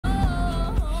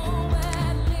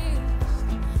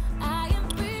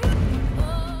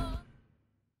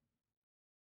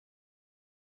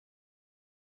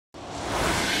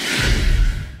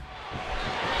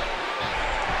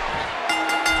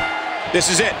This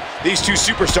is it. These two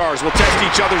superstars will test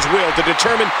each other's will to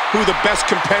determine who the best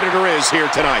competitor is here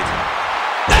tonight.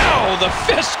 Now the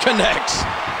fist connects.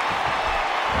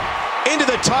 Into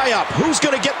the tie-up. Who's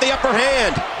going to get the upper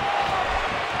hand?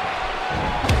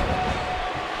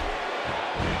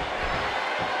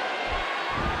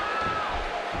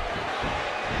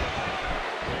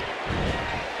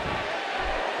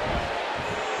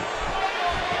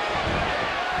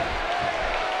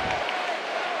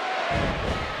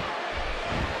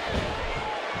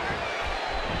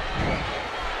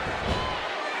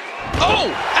 Oh!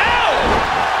 Ow!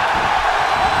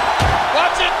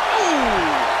 Watch it!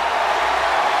 Ooh!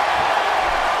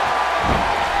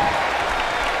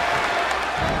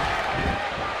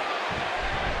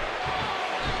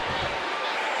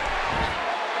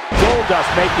 Goldust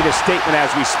making a statement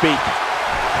as we speak.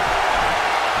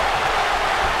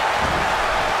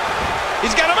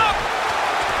 He's got him up!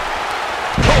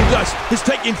 Goldust is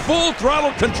taking full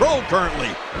throttle control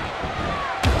currently.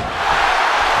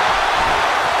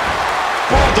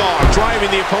 Bulldog driving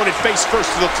the opponent face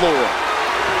first to the floor.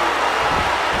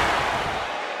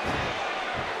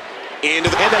 And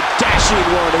the dashing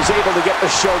one is able to get the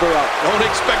shoulder up. Don't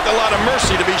expect a lot of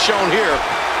mercy to be shown here.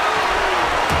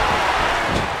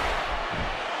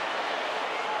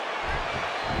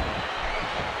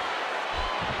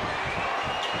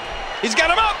 He's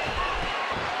got him up.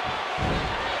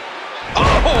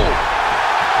 Oh!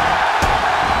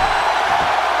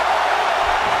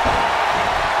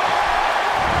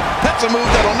 That's a move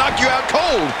that'll knock you out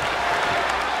cold.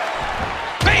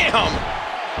 Bam!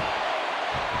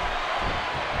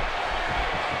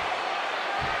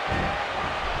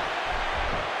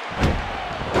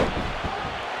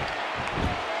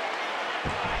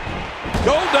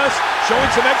 Goldust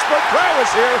showing some expert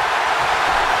prowess here.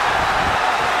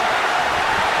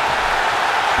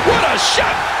 What a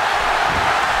shot!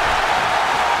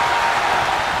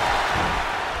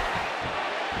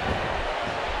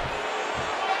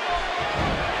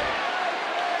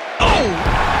 Oh!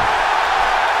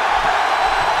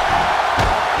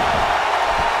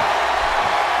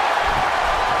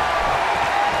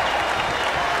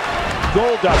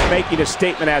 Goldust making a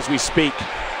statement as we speak.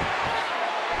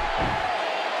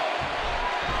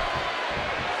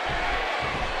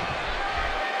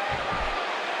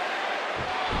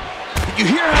 You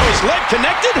hear how his leg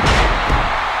connected?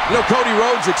 You know, Cody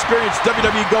Rhodes experienced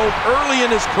WWE Gold early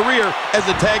in his career as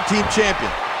a tag team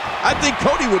champion. I think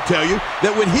Cody would tell you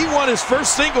that when he won his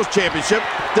first singles championship,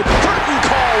 The curtain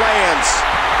call lands.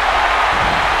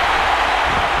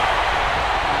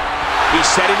 He's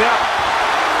setting up.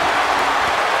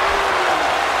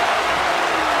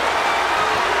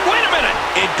 wait a minute!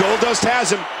 And Goldust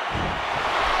has him.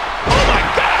 Oh my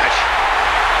gosh!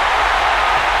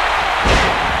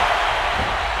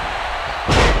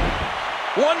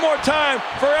 One more time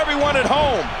for everyone at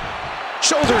home.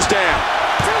 Shoulders down.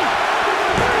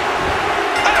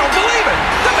 I don't believe it!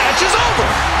 The match is over!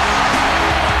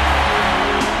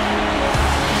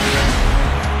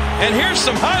 And here's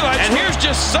some highlights. And here's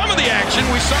just some of the action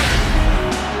we saw.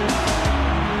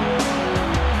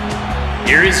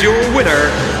 Here is your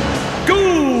winner,